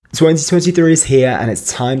2023 is here and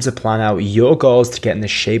it's time to plan out your goals to get in the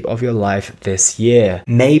shape of your life this year.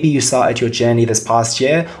 Maybe you started your journey this past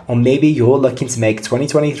year, or maybe you're looking to make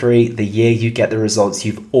 2023 the year you get the results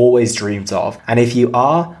you've always dreamed of. And if you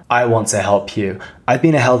are, I want to help you. I've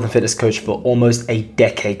been a health and fitness coach for almost a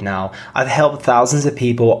decade now. I've helped thousands of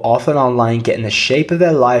people off and online get in the shape of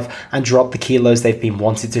their life and drop the kilos they've been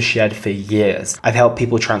wanting to shed for years. I've helped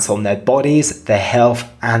people transform their bodies, their health,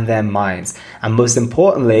 and their minds. And most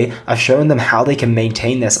importantly, I've shown them how they can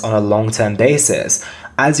maintain this on a long-term basis.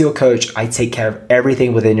 As your coach, I take care of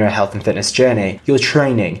everything within your health and fitness journey, your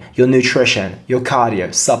training, your nutrition, your cardio,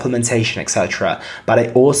 supplementation, etc. But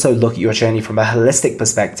I also look at your journey from a holistic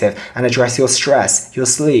perspective and address your stress, your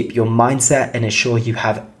sleep, your mindset, and ensure you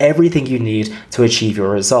have everything you need to achieve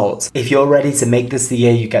your results. If you're ready to make this the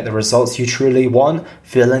year you get the results you truly want,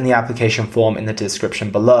 fill in the application form in the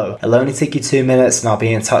description below. It'll only take you 2 minutes and I'll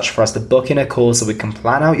be in touch for us to book in a call so we can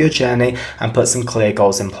plan out your journey and put some clear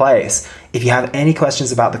goals in place. If you have any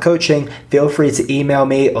questions about the coaching, feel free to email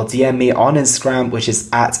me or DM me on Instagram, which is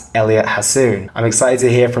 @ElliotHassoon. I'm excited to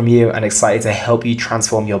hear from you and excited to help you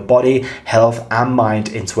transform your body, health, and mind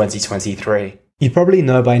in 2023. You probably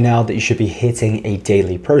know by now that you should be hitting a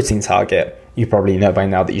daily protein target. You probably know by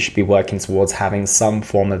now that you should be working towards having some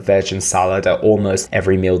form of veg and salad at almost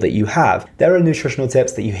every meal that you have. There are nutritional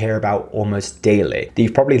tips that you hear about almost daily that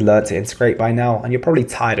you've probably learned to integrate by now, and you're probably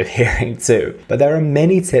tired of hearing too. But there are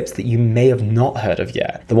many tips that you may have not heard of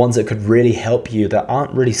yet, the ones that could really help you that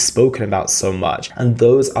aren't really spoken about so much. And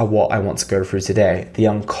those are what I want to go through today, the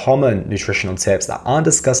uncommon nutritional tips that aren't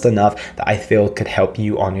discussed enough that I feel could help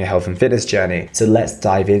you on your health and fitness journey. So let's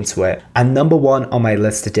dive into it. And number one on my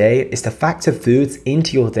list today is to factor foods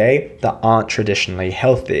into your day that aren't traditionally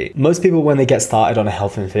healthy. Most people, when they get started on a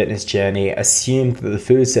health and fitness journey, assume that the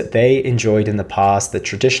foods that they enjoyed in the past, the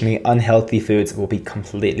traditionally unhealthy foods, will be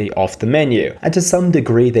completely off the menu. And to some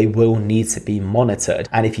degree, they will need to be monitored.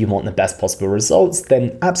 And if you want the best possible results,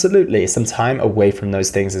 then absolutely, some time away from those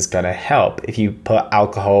things is going to help. If you put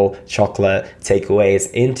alcohol, chocolate, takeaways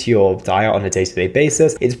into your diet on a day-to-day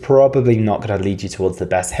basis, it's probably not going to lead you towards the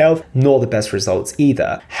best health, nor the best results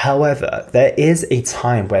either. However, there is a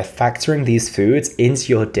time where factoring these foods into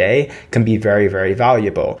your day can be very, very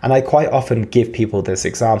valuable. And I quite often give people this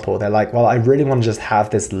example. They're like, well, I really want to just have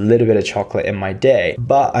this little bit of chocolate in my day,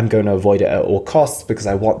 but I'm going to avoid it at all costs because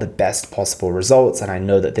I want the best possible results. And I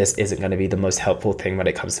know that this isn't going to be the most helpful thing when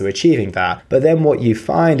it comes to achieving that. But then what you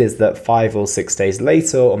find is that 5 or 6 days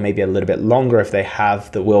later, or maybe a little bit longer if they have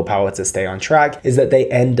the willpower to stay on track, is that they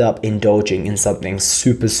end up indulging in something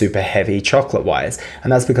super, super heavy chocolate-wise.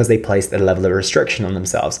 And that's because they placed a level of restriction on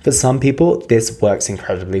themselves. For some people, this works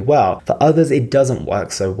incredibly well. For others, it doesn't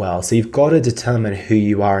work so well. So you've got to determine who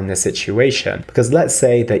you are in this situation. Because let's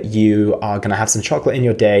say that you are going to have some chocolate in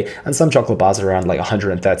your day, and some chocolate bars are around like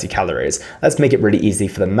 130 calories. Let's make it really easy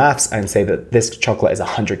for the maths and say that this chocolate is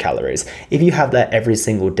 100 calories. If you have that every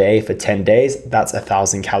single day for 10 days, that's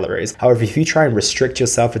 1,000 calories. However, if you try and restrict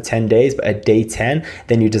yourself for 10 days, but at day 10,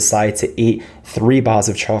 then you decide to eat 3 bars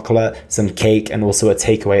of chocolate, some cake, and also a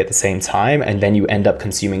takeaway at the same time, and then you end up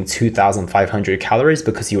consuming 2,500 calories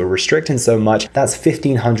because you were restricting so much, that's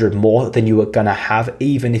 1,500 more than you were gonna have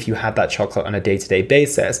even if you had that chocolate on a day-to-day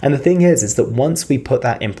basis. And the thing is that once we put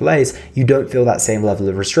that in place, you don't feel that same level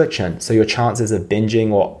of restriction. So your chances of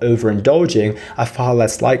binging or overindulging are far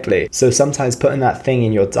less likely. So sometimes putting that thing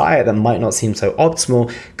in your diet that might not seem so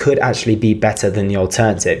optimal could actually be better than the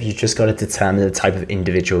alternative. You just gotta determine the type of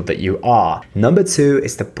individual that you are. Number 2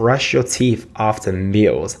 is to brush your teeth after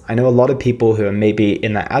meals. I know a lot of people who are maybe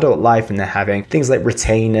in their adult life and they're having things like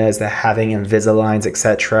retainers, they're having Invisaligns,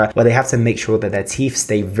 etc., where they have to make sure that their teeth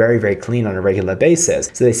stay very, very clean on a regular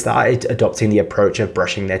basis. So they started adopting the approach of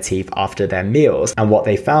brushing their teeth after their meals. And what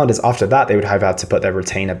they found is after that, they would either have to put their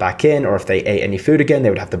retainer back in, or if they ate any food again, they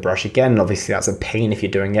would have to brush again. And obviously that's a pain if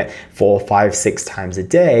you're doing it 4, 5, 6 times a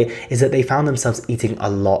day, is that they found themselves eating a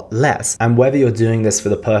lot less. And whether you're doing this for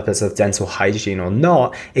the purpose of dental hygiene or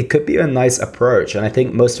not, it could be a nice approach. And I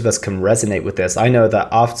think most of us can resonate with this. I know that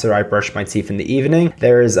after I brush my teeth in the evening,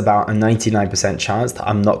 there is about a 99% chance that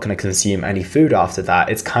I'm not going to consume any food after that.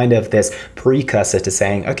 It's kind of this precursor to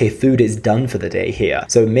saying, okay, food is done for the day here.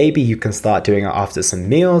 So maybe you can start doing it after some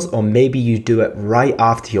meals, or maybe you do it right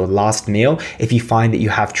after your last meal if you find that you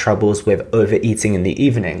have troubles with overeating in the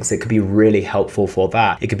evenings. It could be really helpful for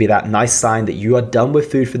that. It could be that nice sign that you are done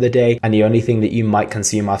with food for the day, and the only thing that you might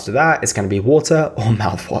consume after that is going to be water or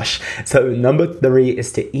mouthwash. So number 3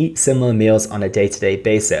 is to eat similar meals on a day-to-day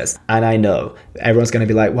basis. And I know everyone's going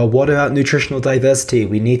to be like, well, what about nutritional diversity?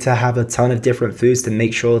 We need to have a ton of different foods to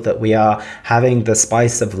make sure that we are having the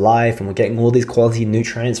spice of life and we're getting all these quality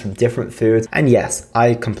nutrients from different foods. And yes,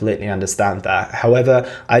 I completely understand that. However,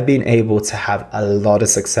 I've been able to have a lot of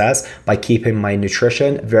success by keeping my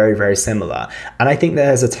nutrition very, very similar. And I think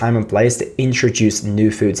there's a time and place to introduce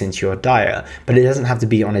new foods into your diet, but it doesn't have to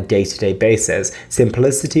be on a day-to-day basis.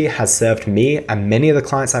 Simplicity has served me and many of the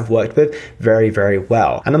clients I've worked with very, very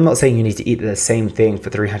well. And I'm not saying you need to eat the same thing for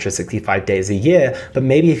 365 days a year, but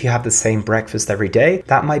maybe if you have the same breakfast every day,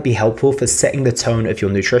 that might be helpful for setting the tone of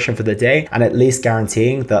your nutrition for the day and at least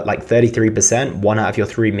guaranteeing that like 33%, 1 out of your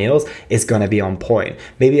 3 meals is going to be on point.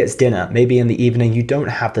 Maybe it's dinner, maybe in the evening you don't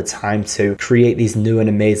have the time to create these new and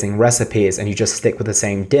amazing recipes and you just stick with the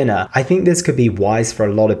same dinner. I think this could be wise for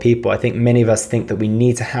a lot of people. I think many of us think that we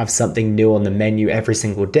need to have something new on the menu every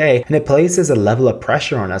single day, and it places a level of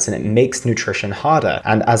pressure on us and it makes nutrition harder.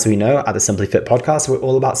 And as we know at the Simply Fit podcast, we're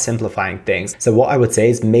all about simplifying things. So what I would say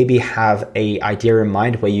is maybe have an idea in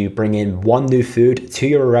mind where you bring in one new food to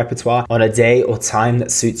your repertoire on a day or time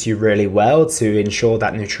that suits you really well to ensure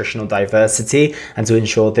that nutritional diversity and to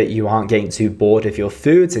ensure that you aren't getting too bored of your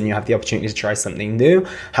foods and you have the opportunity to try something new.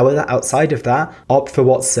 However, outside of that, opt for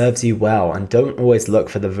what serves you well and don't always look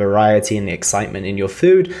for the variety and the excitement in your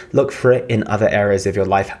food. Look for it in other areas of your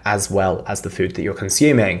life as well as the food that you're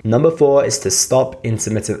consuming. Number 4 is to stop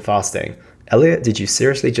intermittent fasting. Elliot, did you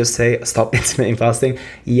seriously just say stop intermittent fasting?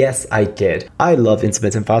 Yes, I did. I love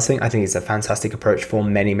intermittent fasting. I think it's a fantastic approach for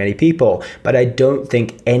many, many people, but I don't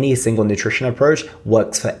think any single nutrition approach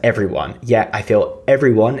works for everyone. Yet I feel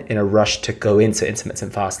everyone in a rush to go into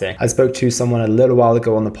intermittent fasting. I spoke to someone a little while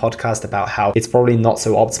ago on the podcast about how it's probably not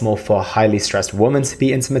so optimal for a highly stressed woman to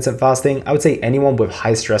be intermittent fasting. I would say anyone with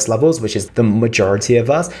high stress levels, which is the majority of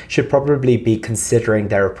us, should probably be considering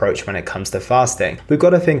their approach when it comes to fasting. We've got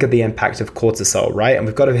to think of the impact of cortisol, right? And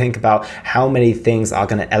we've got to think about how many things are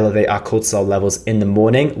going to elevate our cortisol levels in the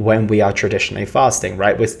morning when we are traditionally fasting,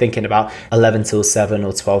 right? We're thinking about 11 till 7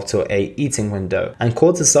 or 12 till 8 eating window. And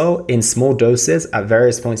cortisol in small doses at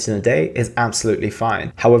various points in the day is absolutely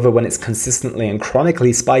fine. However, when it's consistently and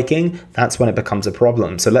chronically spiking, that's when it becomes a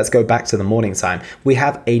problem. So let's go back to the morning time. We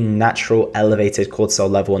have a natural elevated cortisol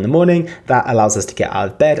level in the morning that allows us to get out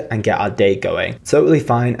of bed and get our day going. Totally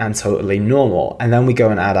fine and totally normal. And then we go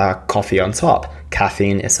and add our coffee on top.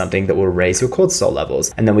 Caffeine is something that will raise your cortisol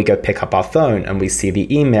levels. And then we go pick up our phone and we see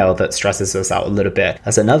the email that stresses us out a little bit.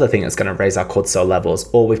 That's another thing that's going to raise our cortisol levels.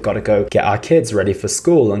 Or we've got to go get our kids ready for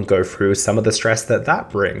school and go through some of the stress that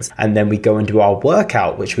brings. And then we go and do our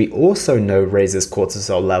workout, which we also know raises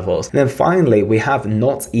cortisol levels. And then finally, we have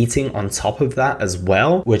not eating on top of that as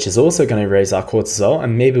well, which is also going to raise our cortisol.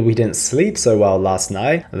 And maybe we didn't sleep so well last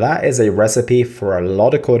night. That is a recipe for a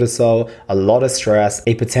lot of cortisol, a lot of stress,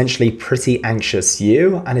 a potentially pretty anxious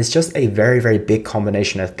you, and it's just a very, very big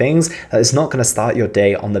combination of things that is not going to start your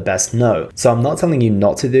day on the best note. So I'm not telling you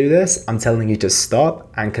not to do this, I'm telling you to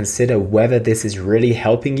stop and consider whether this is really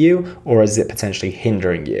helping you or is it potentially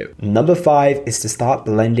hindering you. Number 5 is to start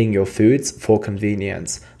blending your foods for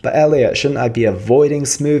convenience. But Elliot, shouldn't I be avoiding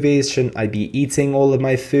smoothies? Shouldn't I be eating all of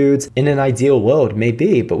my foods? In an ideal world,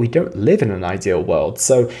 maybe, but we don't live in an ideal world.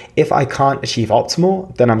 So if I can't achieve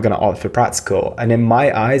optimal, then I'm going to opt for practical. And in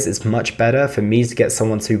my eyes, it's much better for me to get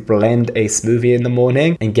someone to blend a smoothie in the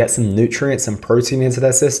morning and get some nutrients and protein into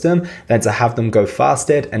their system than to have them go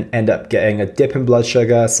fasted and end up getting a dip in blood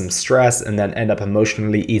sugar, some stress, and then end up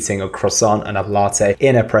emotionally eating a croissant and a latte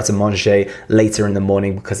in a pret-a-manger later in the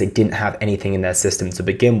morning because they didn't have anything in their system to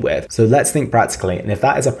begin with. So let's think practically. And if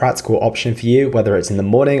that is a practical option for you, whether it's in the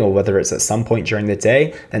morning or whether it's at some point during the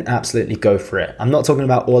day, then absolutely go for it. I'm not talking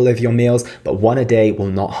about all of your meals, but one a day will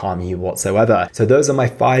not harm you whatsoever. So those are my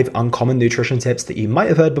 5 uncommon nutrition tips that you might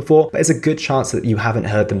have heard before, but it's a good chance that you haven't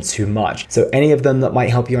heard them too much. So any of them that might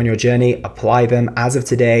help you on your journey, apply them as of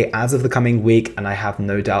today, as of the coming week, and I have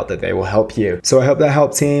no doubt that they will help you. So I hope that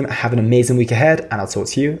helped, team. Have an amazing week ahead, and I'll talk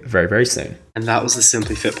to you very, very soon. And that was the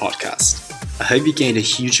Simply Fit podcast. I hope you gained a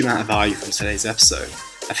huge amount of value from today's episode.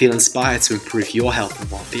 I feel inspired to improve your health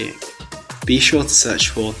and well-being. Be sure to search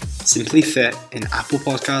for Simply Fit in Apple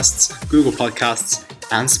Podcasts, Google Podcasts,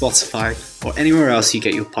 and Spotify, or anywhere else you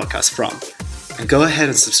get your podcast from. And go ahead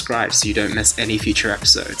and subscribe so you don't miss any future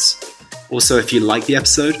episodes. Also, if you like the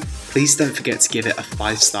episode, please don't forget to give it a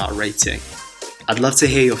 5-star rating. I'd love to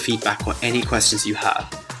hear your feedback or any questions you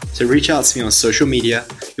have. So reach out to me on social media.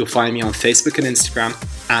 You'll find me on Facebook and Instagram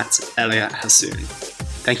at Elliot Hasoon.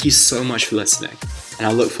 Thank you so much for listening, and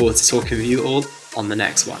I look forward to talking with you all on the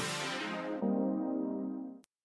next one.